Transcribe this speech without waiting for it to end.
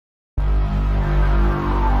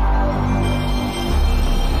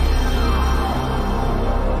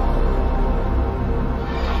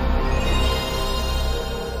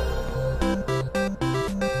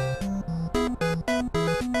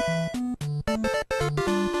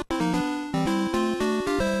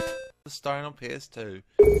Stone on PS2.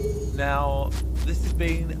 Now, this has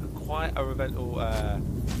been quite a eventful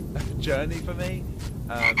journey for me.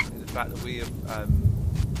 In the fact that we have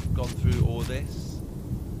gone through all this.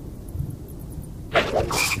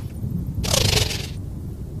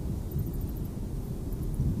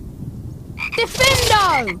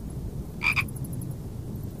 Defendo!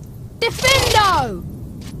 Defendo!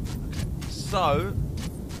 So,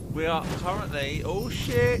 we are currently... Oh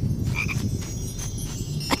shit!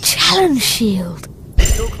 A challenge shield. We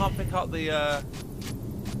still can't pick up the...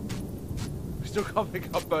 We still can't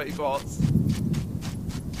pick up 30 bots.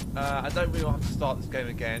 I don't really want to start this game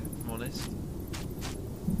again, if I'm honest.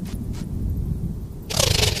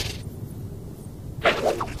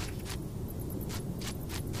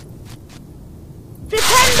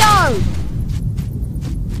 Defendo!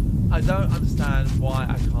 I don't understand why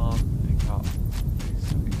I can't pick up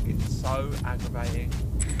this. It's so aggravating.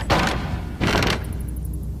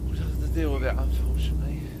 We'll have to deal with it,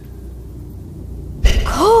 unfortunately.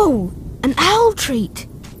 Cool! An owl treat.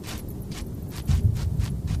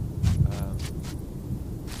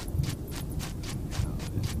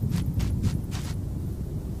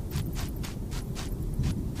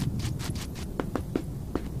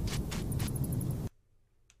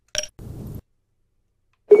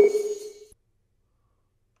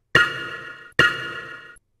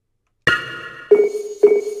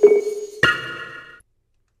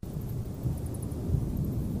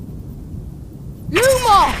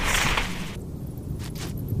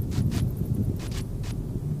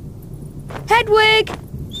 Hedwig!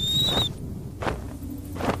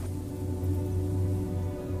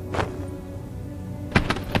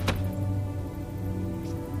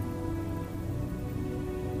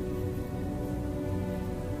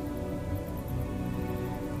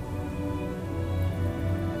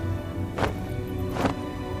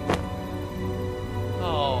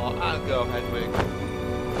 Oh, I'll go, Hedwig.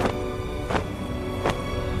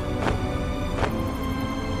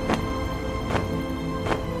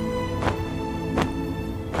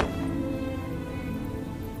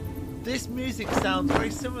 This music sounds very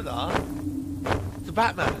similar to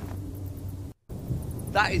Batman.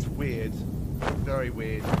 That is weird. Very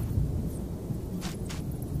weird.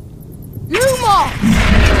 Lumos!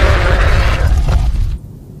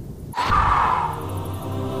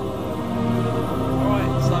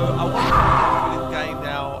 Alright, so I want to play this game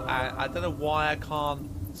now. I don't know why I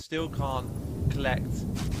still can't collect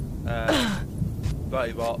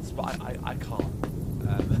 30 bots, but I can't.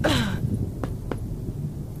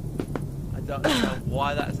 I don't know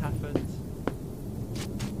why that's happened.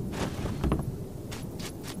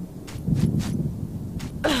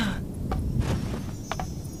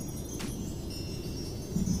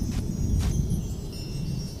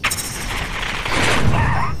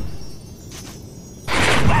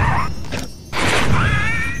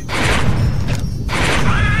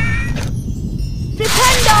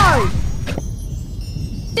 Defendo!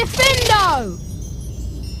 Defendo!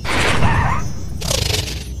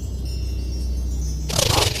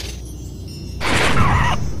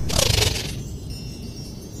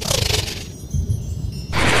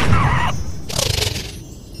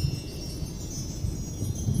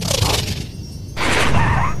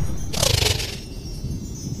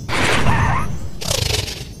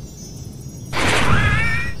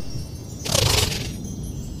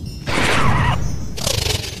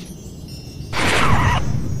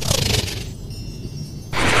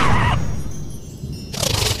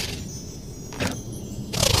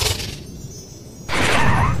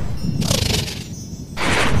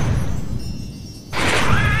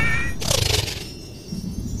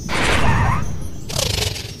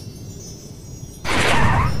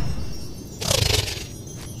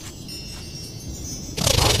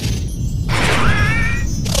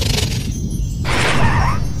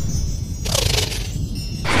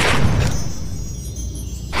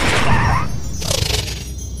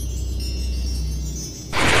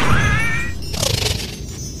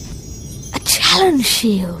 Challenge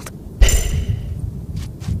shield.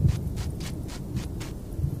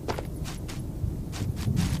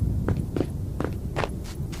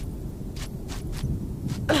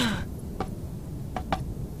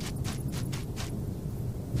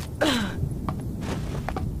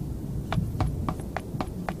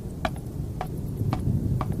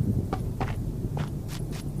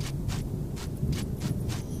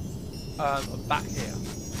 I'm back here.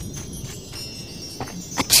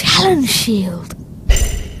 A challenge shield.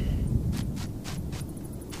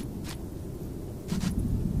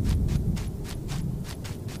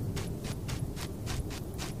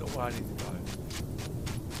 Not where I need to go.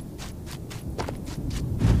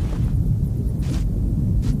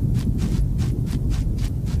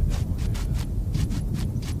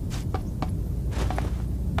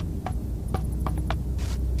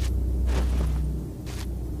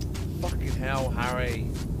 Harry,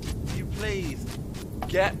 can you please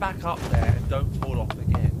get back up there and don't fall off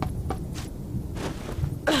again?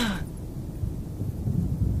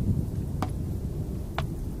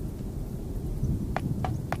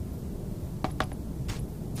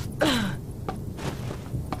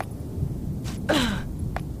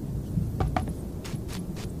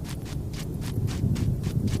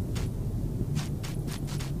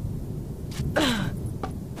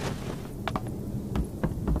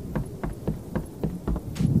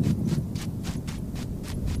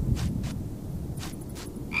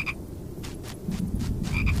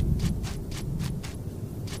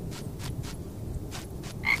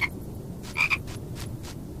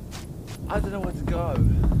 I don't know where to go.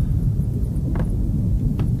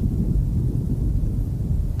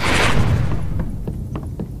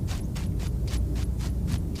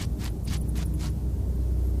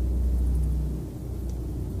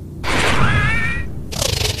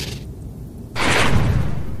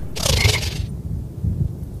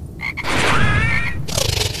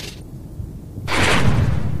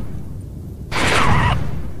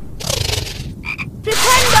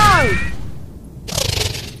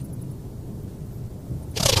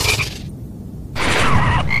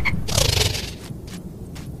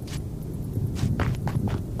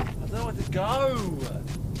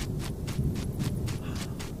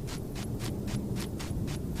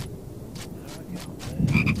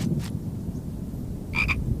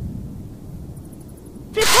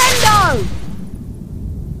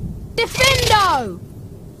 Defendo!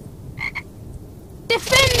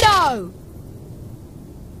 Defendo!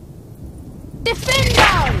 Defendo!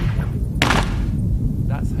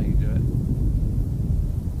 That's how you do it.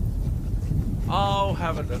 Oh,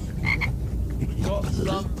 have a look. We've got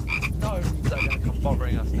some gnomes that are going to come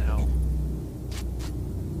bothering us now.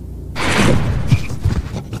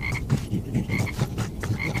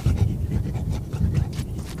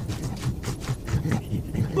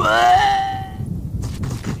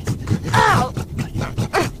 Ow!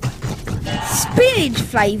 Spinach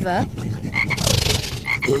flavour.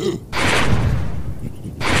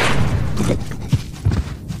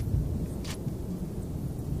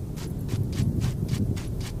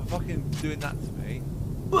 Fucking doing that to me.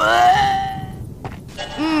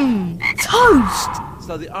 Toast.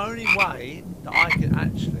 So the only way that I can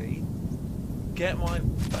actually get my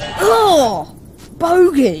Oh,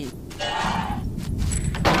 bogey. is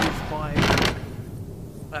by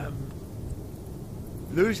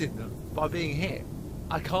losing them, by being hit.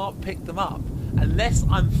 I can't pick them up unless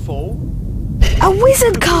I'm full. A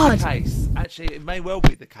wizard Could be card. the case. Actually, it may well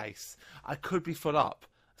be the case. I could be full up.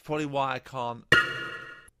 That's probably why I can't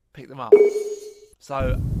pick them up.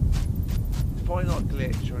 So it's probably not a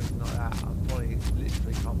glitch or anything like that. I probably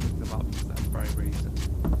literally can't pick them up for that very reason.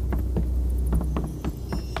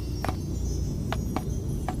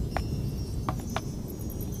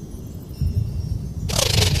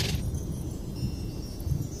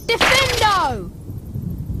 Defendo!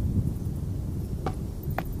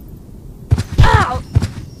 Ow!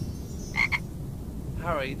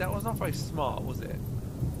 Harry, that was not very smart, was it?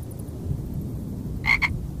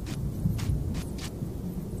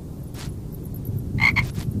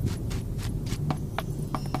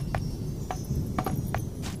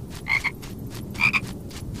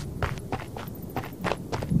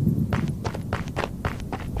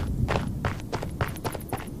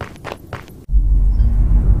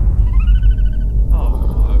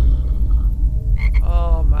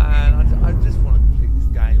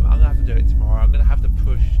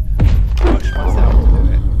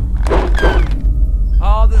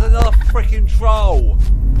 Troll!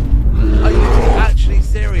 Are you actually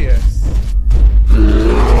serious?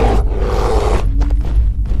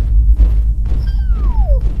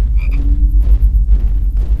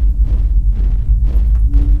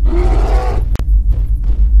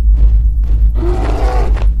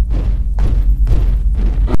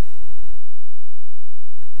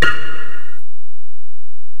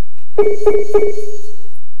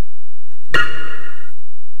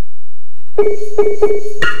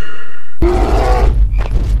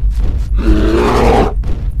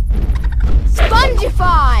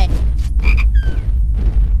 Spongify!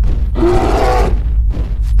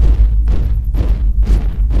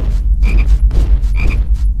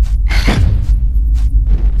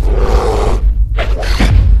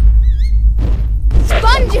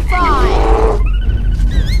 Spongify!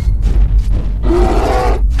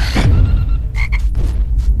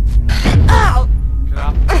 Ow! Get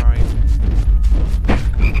up, Harry.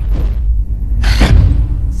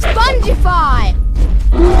 Spongify!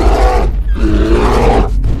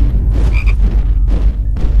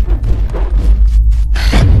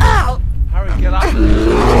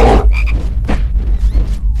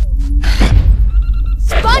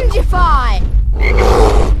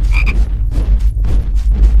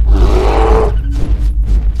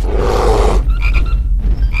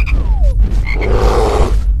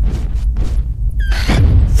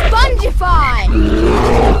 Spongify!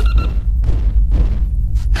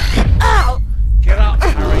 Ow! Get up,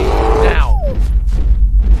 Harry, now!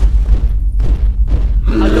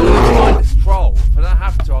 I don't want to fight this troll. If I don't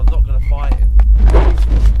have to, I'm not going to fight him.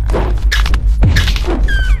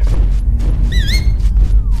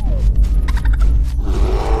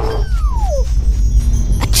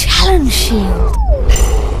 A challenge shield.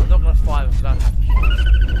 I'm not going to fight him if I don't have to fight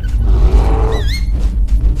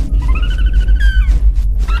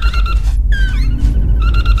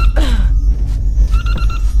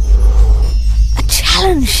A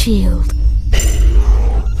challenge shield.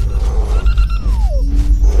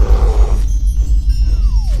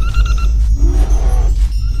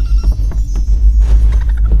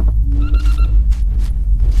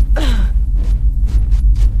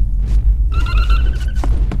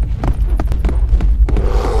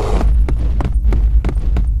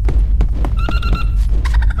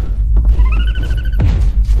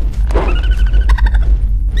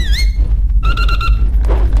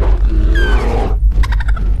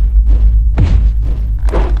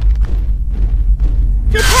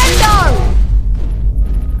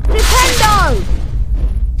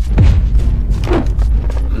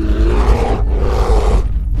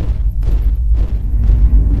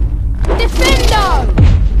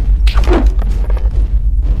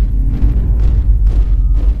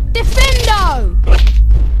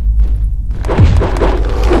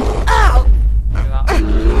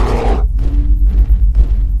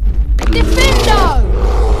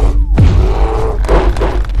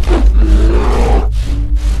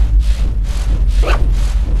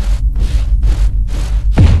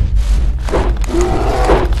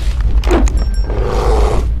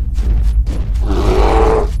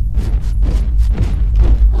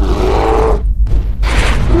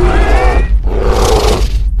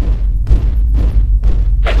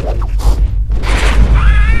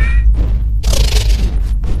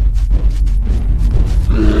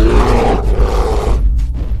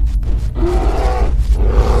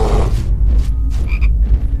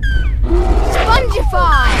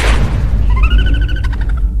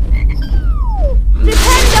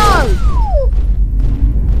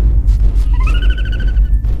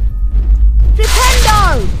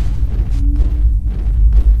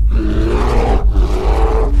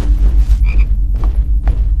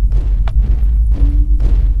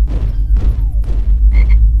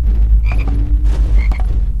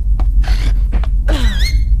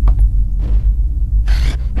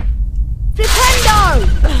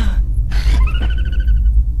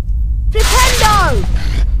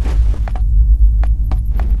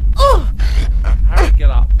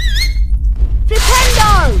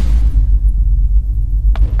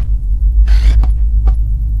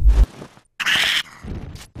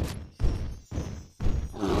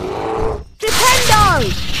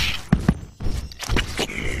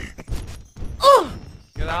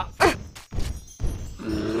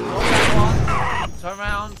 Turn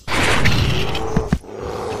around.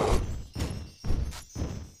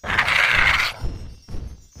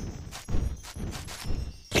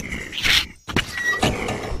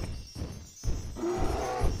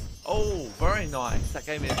 Oh, very nice. That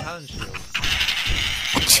gave me a challenge shield.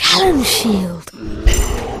 A challenge shield.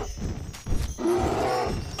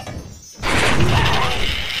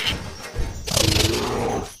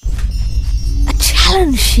 A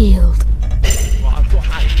challenge shield. Right, I've got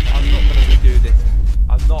hate. I'm not going to redo this.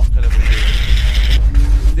 I'm not going to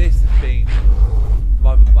redo this. This has been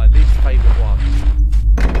my least favourite one.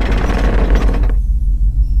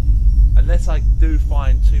 Unless I do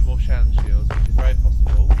find 2 more challenge shields, which is very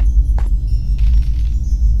possible.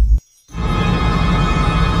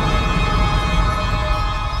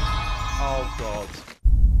 Oh god.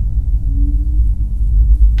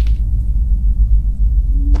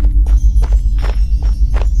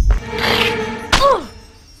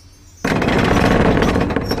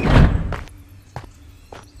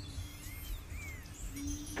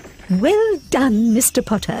 Well done, Mr.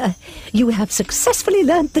 Potter. You have successfully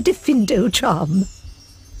learnt the Diffindo charm.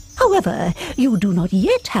 However, you do not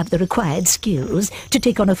yet have the required skills to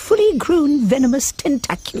take on a fully grown venomous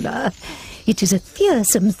tentacula. It is a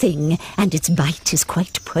fearsome thing, and its bite is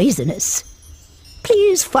quite poisonous.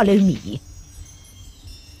 Please follow me.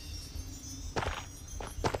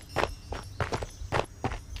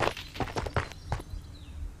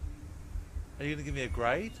 Are you going to give me a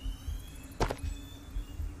grade?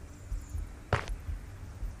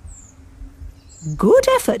 Good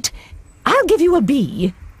effort. I'll give you a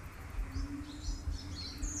B.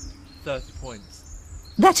 30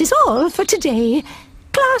 points. That is all for today.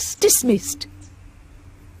 Class dismissed.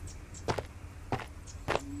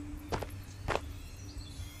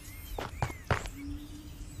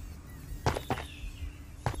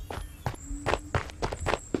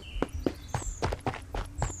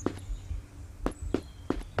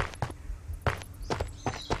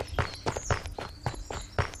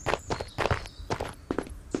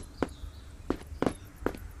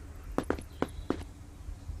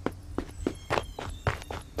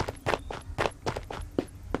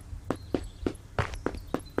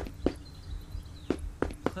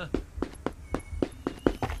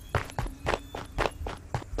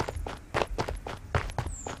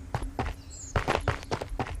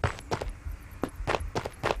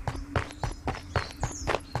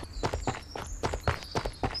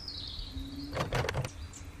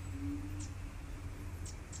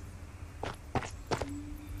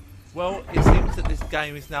 Well, it seems that this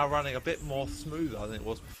game is now running a bit more smoother than it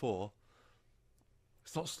was before.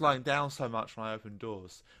 It's not slowing down so much when I open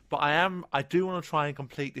doors. But I do want to try and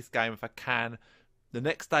complete this game if I can the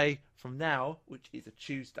next day from now, which is a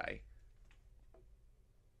Tuesday.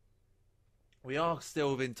 We are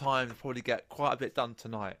still within time to probably get quite a bit done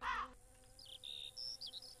tonight.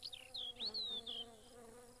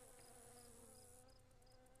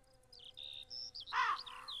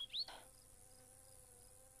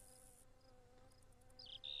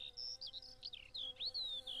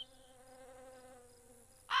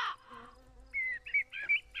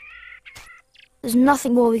 There's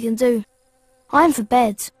nothing more we can do. I'm for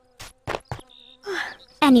bed.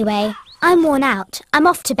 Anyway, I'm worn out. I'm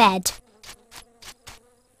off to bed.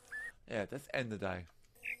 Yeah, let's end the day.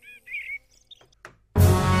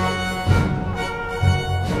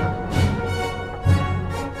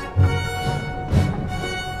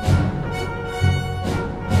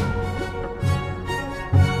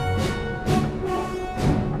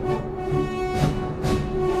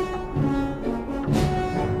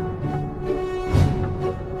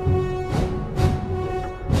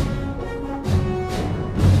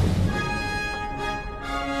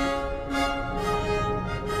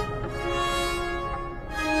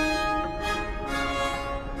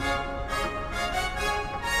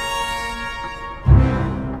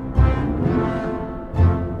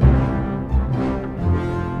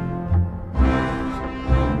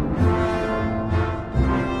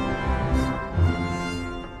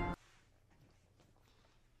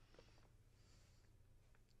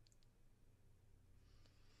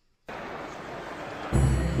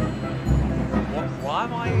 Why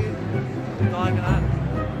am I diving at?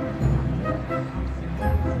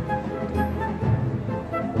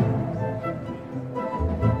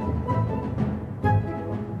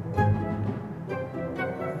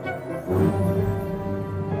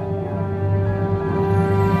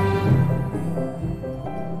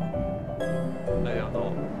 Maybe I'm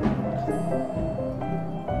not.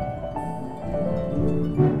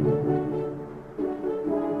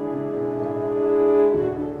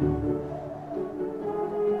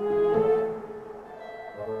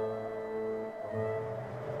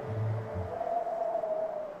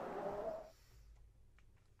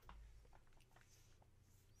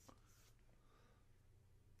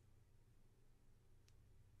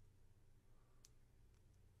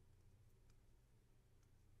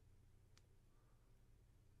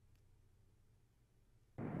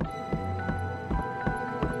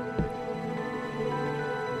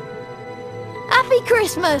 Happy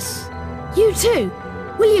Christmas! You too?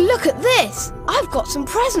 Will you look at this? I've got some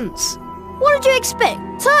presents. What did you expect?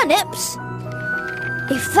 Turnips?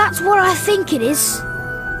 If that's what I think it is,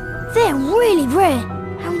 they're really rare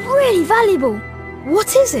and really valuable.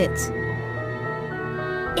 What is it?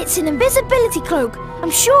 It's an invisibility cloak.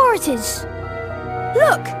 I'm sure it is.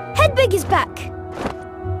 Look, Hedwig is back.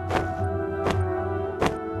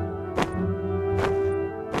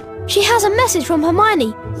 She has a message from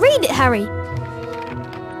Hermione. Read it, Harry.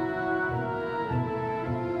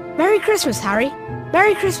 Merry Christmas, Harry.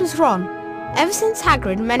 Merry Christmas, Ron. Ever since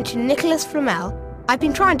Hagrid mentioned Nicholas Flamel, I've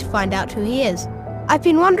been trying to find out who he is. I've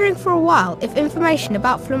been wondering for a while if information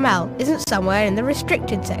about Flamel isn't somewhere in the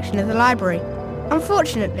restricted section of the library.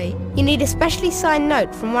 Unfortunately, you need a specially signed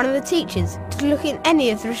note from one of the teachers to look in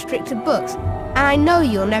any of the restricted books, and I know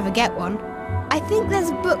you'll never get one. I think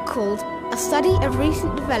there's a book called A Study of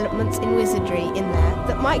Recent Developments in Wizardry in there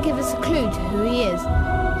that might give us a clue to who he is.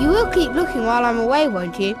 You will keep looking while I'm away,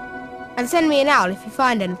 won't you? And send me an owl if you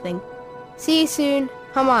find anything. See you soon,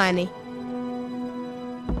 Hermione.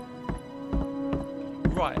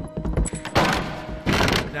 Right.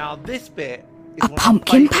 Now this bit is A one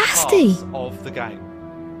pumpkin of the favourite pasty. parts of the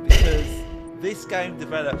game, because this game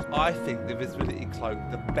develops, I think, the visibility cloak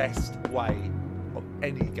the best way of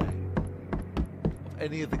any game, of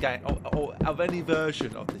any of the game, or of any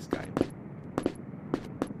version of this game.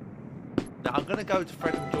 Now I'm going to go to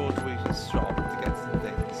Fred and George Weasley's shop to get some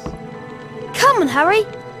things. Come on, Harry.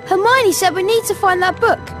 Hermione said we need to find that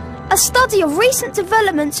book. A study of recent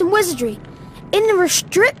developments in wizardry. In the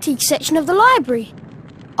restricted section of the library.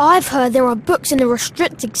 I've heard there are books in the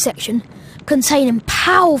restricted section containing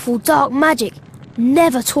powerful dark magic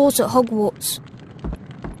never taught at Hogwarts.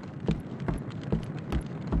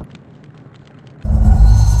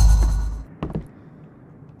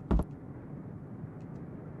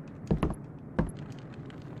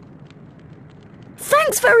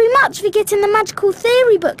 Thanks very much for getting the magical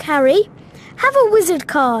theory book, Harry. Have a wizard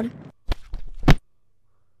card.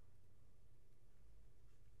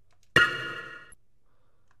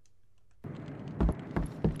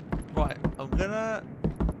 Right, I'm gonna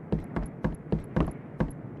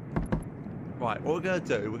Right, what we're going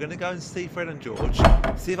to do, we're going to go and see Fred and George,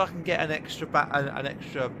 see if I can get an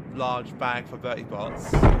extra large bag for Bertie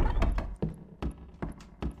Bots.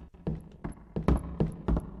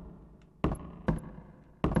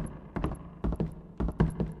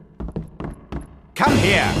 Come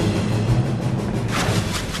here!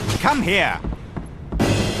 Come here!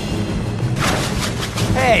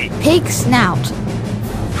 Hey! Pig snout.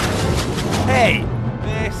 Hey!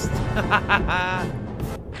 Missed!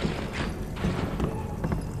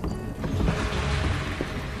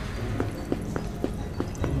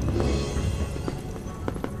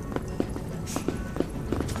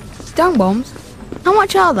 Dung bombs? How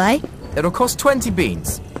much are they? It'll cost 20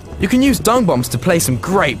 beans. You can use dung bombs to play some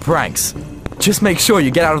great pranks. Just make sure you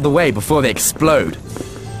get out of the way before they explode.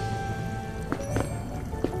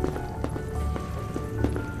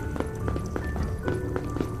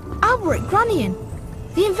 Albert Grunion,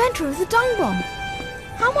 the inventor of the dung bomb.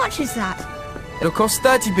 How much is that? It'll cost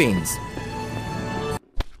 30 beans.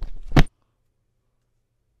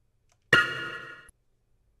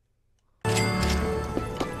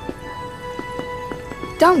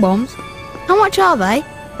 Dung bombs? How much are they?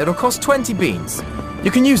 It'll cost 20 beans.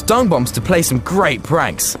 You can use dung bombs to play some great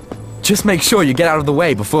pranks. Just make sure you get out of the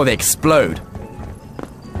way before they explode.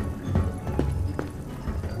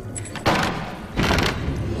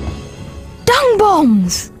 Dung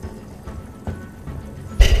bombs!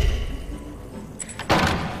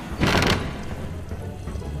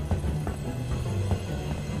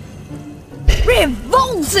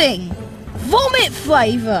 Revolting! Vomit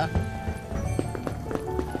flavour!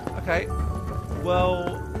 Okay,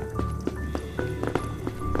 well...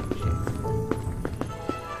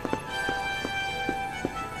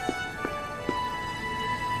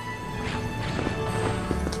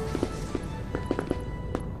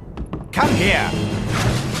 Come here!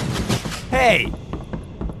 Hey!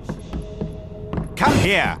 Come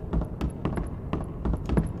here!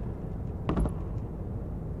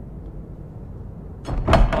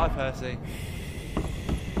 Bye, Percy.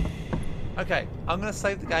 Okay, I'm going to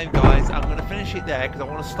save the game, guys. I'm going to finish it there because I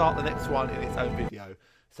want to start the next one in its own video.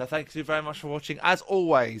 So thank you very much for watching. As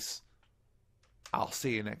always, I'll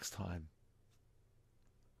see you next time.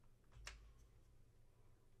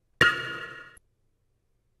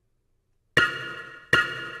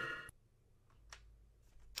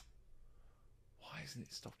 Why isn't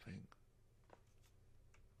it stopping?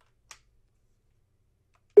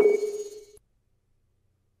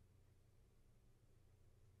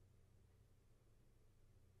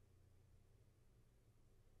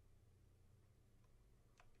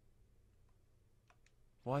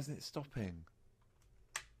 Why isn't it stopping?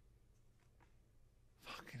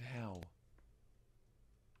 Fucking hell.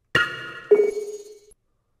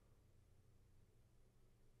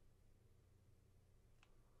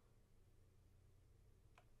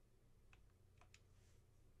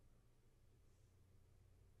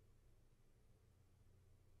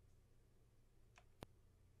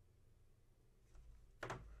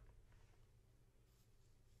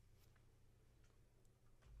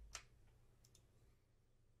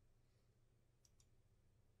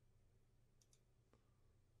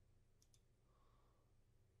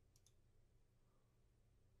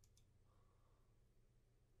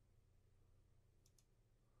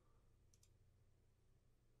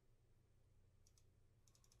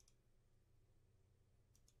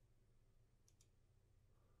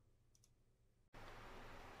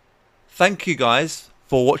 Thank you guys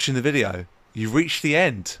for watching the video. You've reached the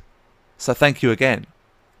end. So thank you again.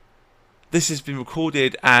 This has been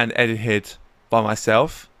recorded and edited by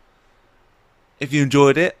myself. If you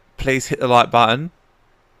enjoyed it, please hit the like button.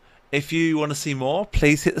 If you want to see more,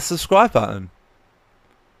 please hit the subscribe button.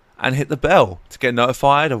 And hit the bell to get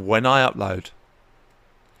notified of when I upload.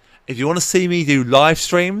 If you want to see me do live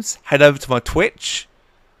streams, head over to my Twitch.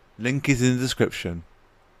 Link is in the description.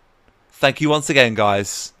 Thank you once again,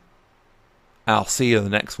 guys. I'll see you in the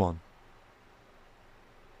next one.